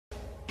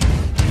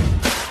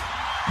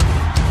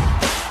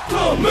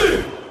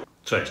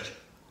Cześć.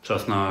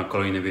 Czas na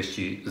kolejne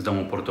wieści z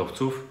domu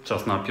Portowców.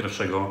 Czas na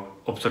pierwszego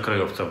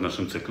obcokrajowca w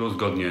naszym cyklu.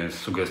 Zgodnie z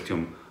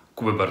sugestią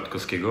Kuby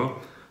Bartkowskiego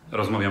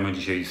rozmawiamy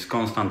dzisiaj z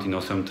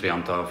Konstantinosem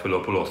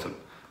Triantaphyllopoulosem.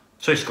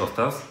 Cześć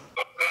Kostas.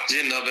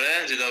 Dzień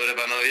dobry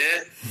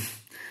panowie.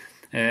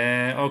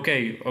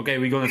 Okay,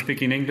 we're gonna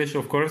speak in English,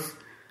 of course.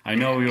 I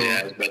know you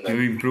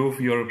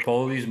improve your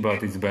Polish,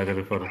 but it's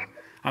better for...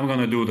 I'm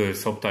gonna do the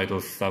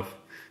subtitles stuff.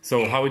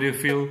 So how do you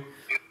feel?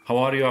 How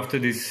are you after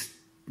this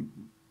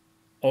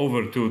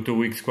over 2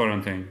 weeks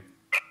quarantine?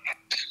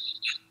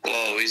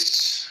 Well,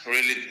 it's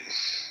really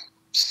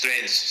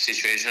strange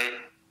situation.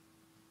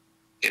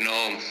 You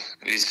know,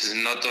 it's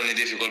not only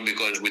difficult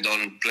because we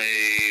don't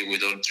play, we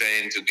don't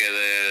train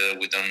together,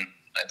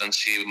 I don't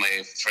see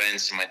my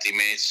friends, my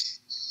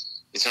teammates.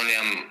 It's only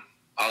I'm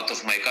out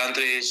of my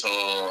country,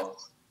 so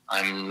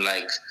I'm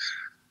like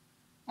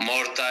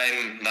more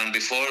time than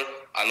before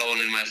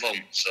alone in my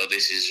home. So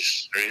this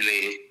is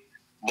really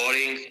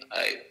boring.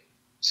 I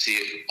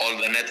see all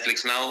the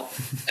Netflix now,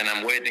 and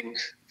I'm waiting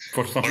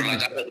for something.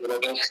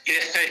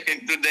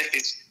 In 2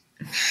 days.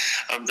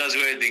 I'm just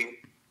waiting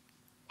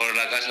for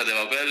La Casa de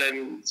Papel,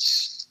 and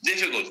it's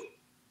difficult.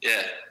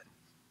 Yeah,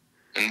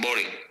 and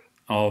boring.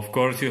 Of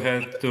course, you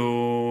have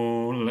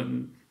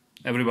to...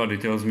 Everybody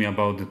tells me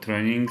about the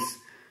trainings.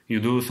 You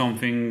do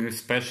something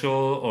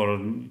special, or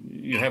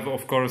you have,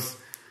 of course,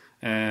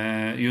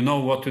 you know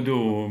what to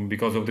do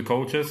because of the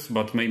coaches,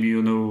 but maybe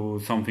you know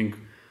something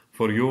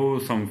for you,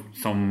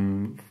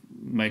 some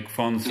make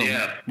fun,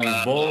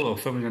 move ball or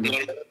something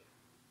like that.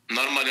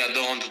 Normally, I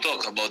don't want to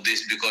talk about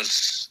this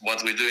because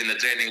what we do in the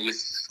training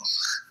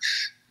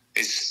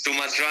it's too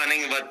much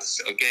running, but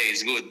okay,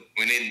 it's good.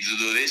 We need to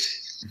do this.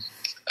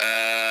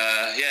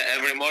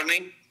 Every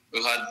morning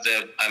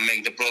I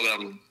make the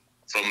program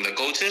from the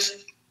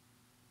coaches,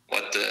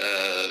 what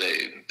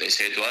they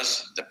say to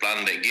us, the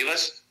plan they give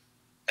us,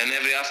 and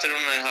every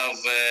afternoon I have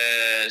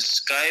a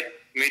Skype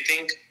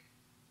meeting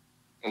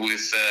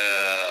with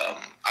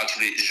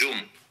actually Zoom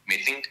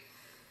meeting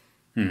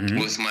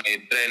with my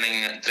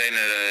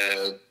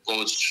trainer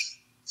coach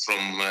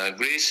from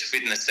Greece,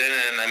 fitness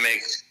trainer, and I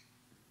make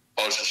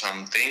also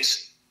some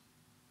things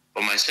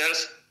for myself.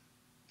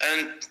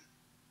 And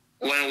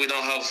when we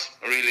don't have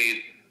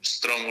really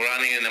strong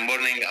running in the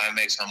morning, I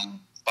make some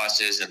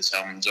passes and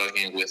some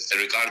jogging with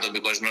Ricardo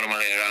because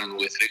normally I run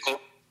with Rico.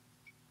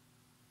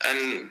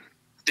 And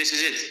this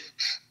is it.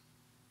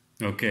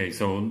 Okay,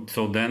 so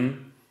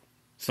then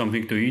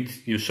something to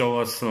eat. You show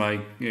us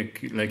like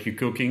you're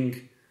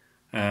cooking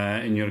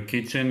in your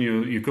kitchen.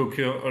 You cook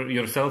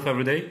yourself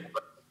every day?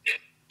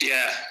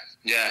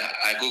 Yeah,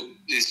 I cook.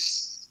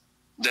 It's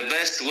the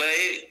best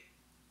way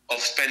of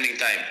spending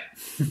time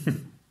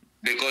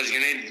because you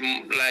need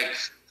like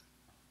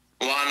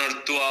 1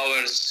 or 2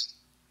 hours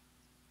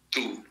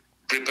to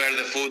prepare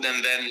the food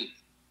and then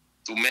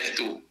to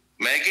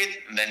make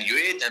it, and then you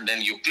eat, and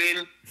then you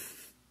clean.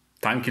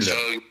 Time killer.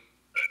 So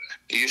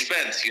you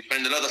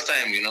spend a lot of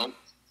time, you know.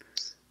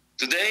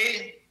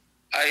 Today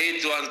I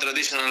ate one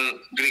traditional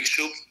Greek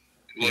soup.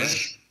 It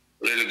was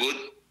really good.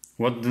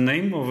 What's the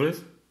name of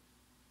it?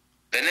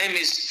 The name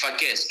is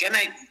fakes. Can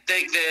I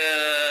take to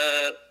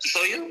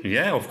show you?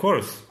 Yeah, of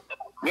course.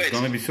 Wait. It's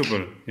gonna be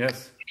super.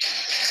 Yes.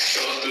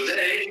 So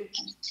today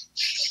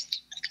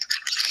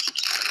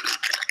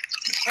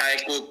I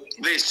cook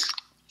this.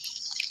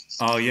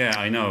 Oh yeah,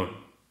 I know.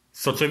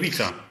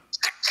 Soczewica.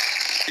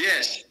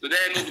 Yes,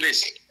 today I cook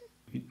this.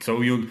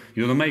 So you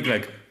don't make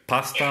like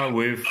pasta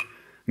with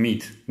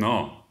meat,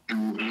 no?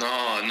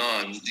 No.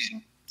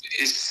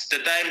 It's the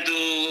time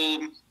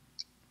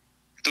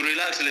to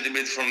relax a little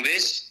bit from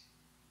this.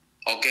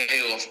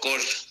 Okay, of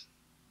course,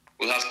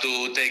 we have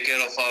to take care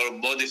of our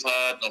body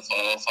fat, of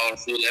our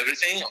food,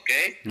 everything,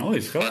 okay? Oh,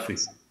 it's healthy.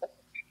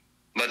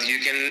 But you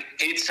can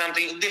eat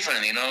something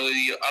different, you know,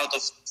 you're out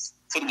of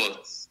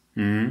football.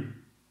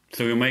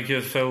 So you make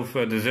yourself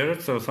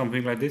desserts or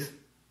something like this?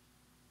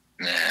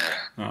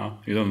 Nah. Oh,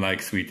 you don't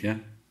like sweet, yeah?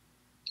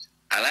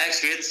 I like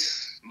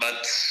sweets,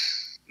 but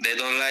they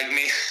don't like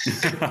me.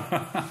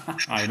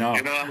 I know.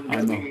 You know,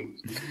 I know.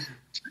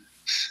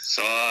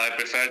 So I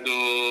prefer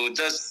to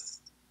just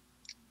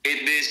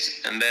eat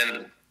this and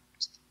then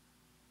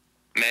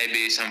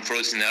maybe some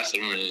fruits in the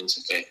afternoon. It's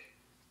okay.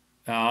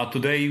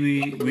 Today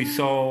we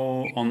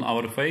saw on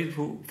our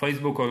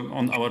Facebook or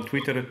on our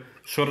Twitter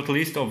short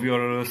list of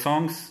your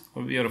songs,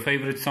 of your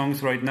favorite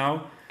songs right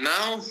now.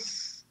 Now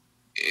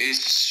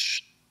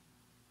it's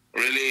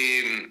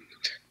really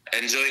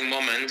enjoying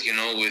moment, you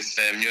know, with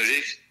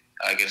music.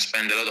 I can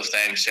spend a lot of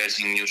time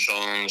searching new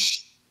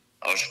songs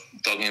or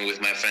talking with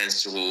my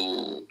friends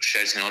who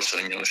searching also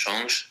new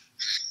songs.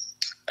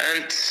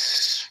 And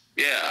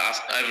yeah,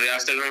 every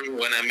afternoon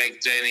when I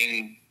make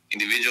training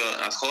individual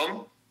at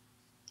home,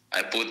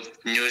 I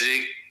put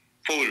music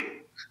full.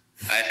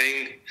 I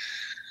think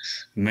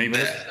maybe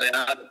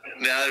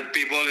the other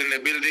people in the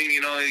building,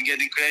 you know, is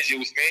getting crazy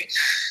with me.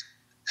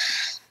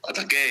 But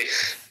okay,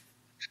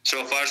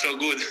 so far so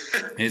good.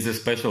 It's a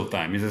special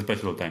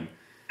time.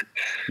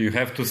 You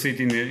have to sit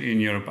in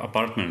your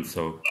apartment,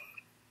 so.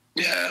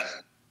 Yeah.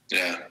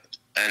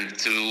 and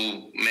to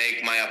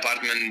make my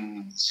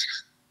apartment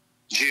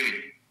gym.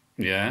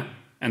 Yeah,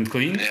 and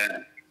clean? Yeah.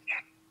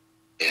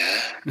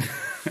 Yeah.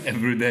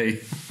 Every day.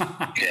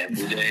 Yeah,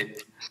 every day.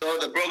 So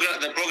the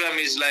program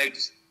is like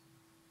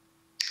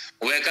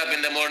wake up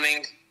in the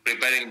morning,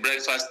 preparing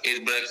breakfast,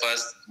 eat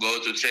breakfast, go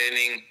to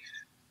training,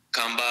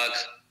 come back,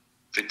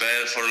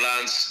 prepare for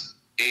lunch,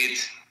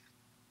 eat,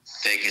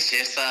 take a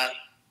siesta,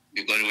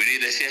 because we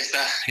need a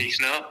siesta, you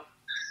know,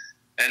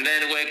 and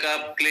then wake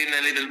up, clean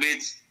a little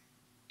bit,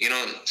 you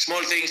know,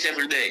 small things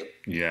every day.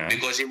 Yeah.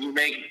 Because if you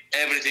make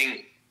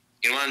everything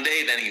in one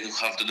day, then you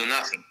have to do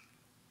nothing.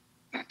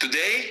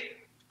 Today,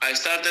 I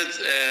started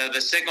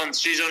the second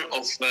season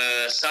of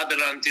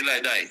Saturday Until I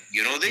Die.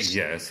 You know this?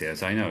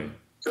 Yes, I know.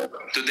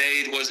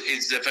 Today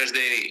it's the first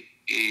day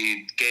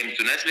it came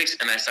to Netflix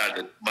and I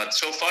started. But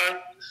so far,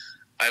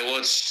 I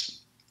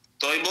watched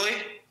Toy Boy,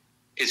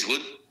 it's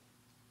good.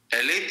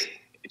 Elite,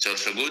 it's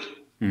also good.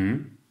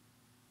 Mm-hmm.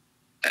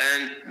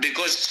 And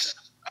because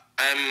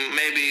I'm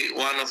maybe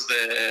one of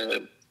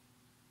the,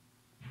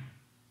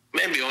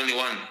 maybe only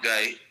one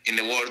guy in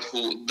the world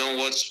who don't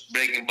watch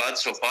Breaking Bad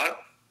so far.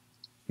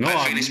 No,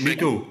 me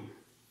too.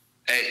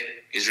 Hey,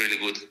 it's really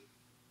good.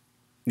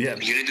 Yeah.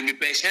 You need to be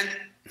patient,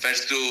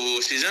 first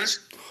 2 seasons,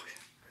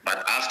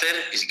 but after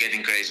it's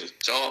getting crazy.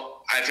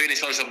 So I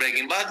finished also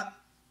Breaking Bad,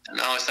 and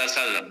now I start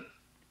Southern.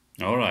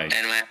 All right.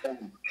 And my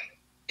friend,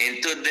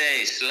 in 2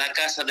 days, La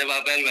Casa de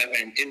Papel, my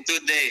friend, in 2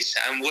 days,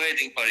 I'm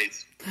waiting for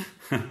it.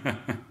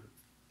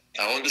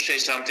 I want to say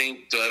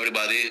something to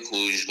everybody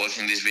who is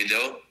watching this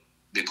video,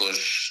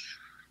 because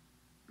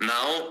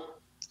now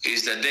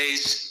is the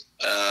days,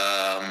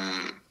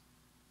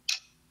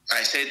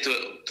 I say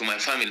to my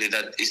family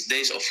that it's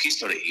days of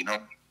history, you know.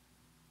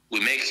 We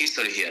make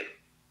history here.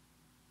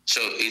 So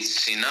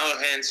it's in our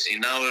hands,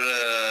 in our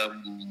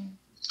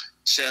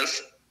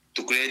self,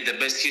 to create the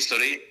best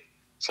history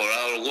for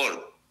our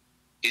world.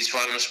 Each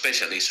one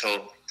especially.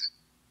 So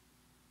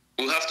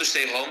we have to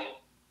stay home.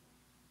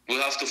 We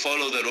have to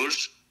follow the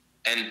rules.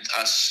 And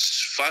as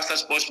fast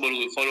as possible,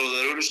 we follow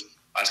the rules.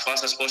 As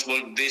fast as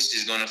possible, this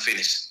is going to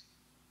finish.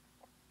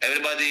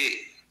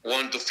 Everybody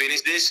want to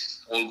finish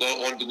this,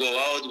 want to go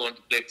out, want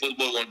to play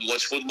football, want to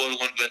watch football,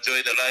 want to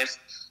enjoy their life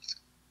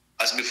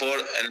as before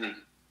and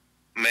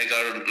make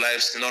our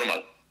lives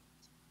normal.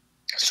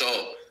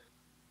 So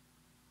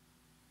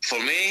for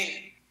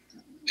me,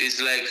 it's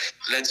like,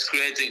 let's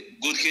create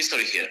a good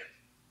history here.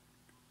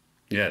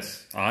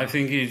 Yes, I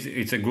think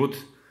it's a good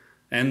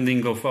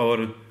ending of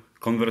our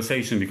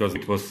conversation, because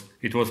it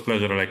was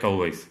pleasure like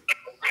always.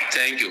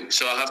 Thank you.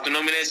 So I have to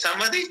nominate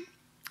somebody?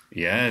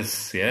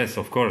 Yes,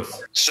 of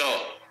course. So,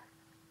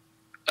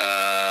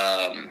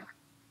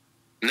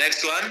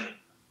 next one,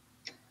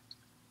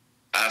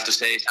 I have to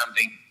say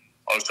something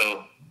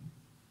also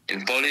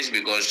in Polish,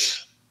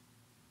 because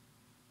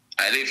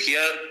I live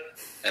here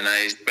and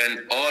I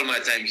spend all my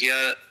time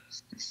here.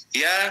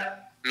 Ja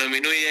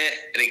nominuję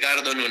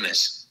Ricardo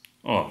Nunes.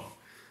 Oh,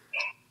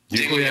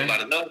 dziękuję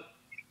bardzo.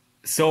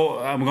 So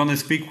I'm gonna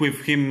speak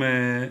with him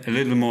a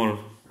little more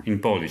in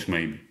Polish,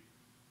 maybe.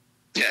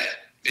 Yeah,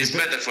 it's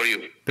better for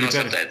you.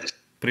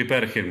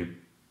 Prepare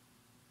him.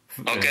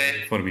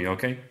 Okay. For me,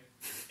 okay?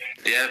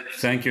 Yeah.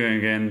 Thank you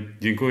again.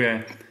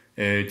 Dziękuję.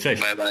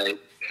 Cześć. Bye bye.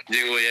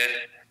 Dziękuję.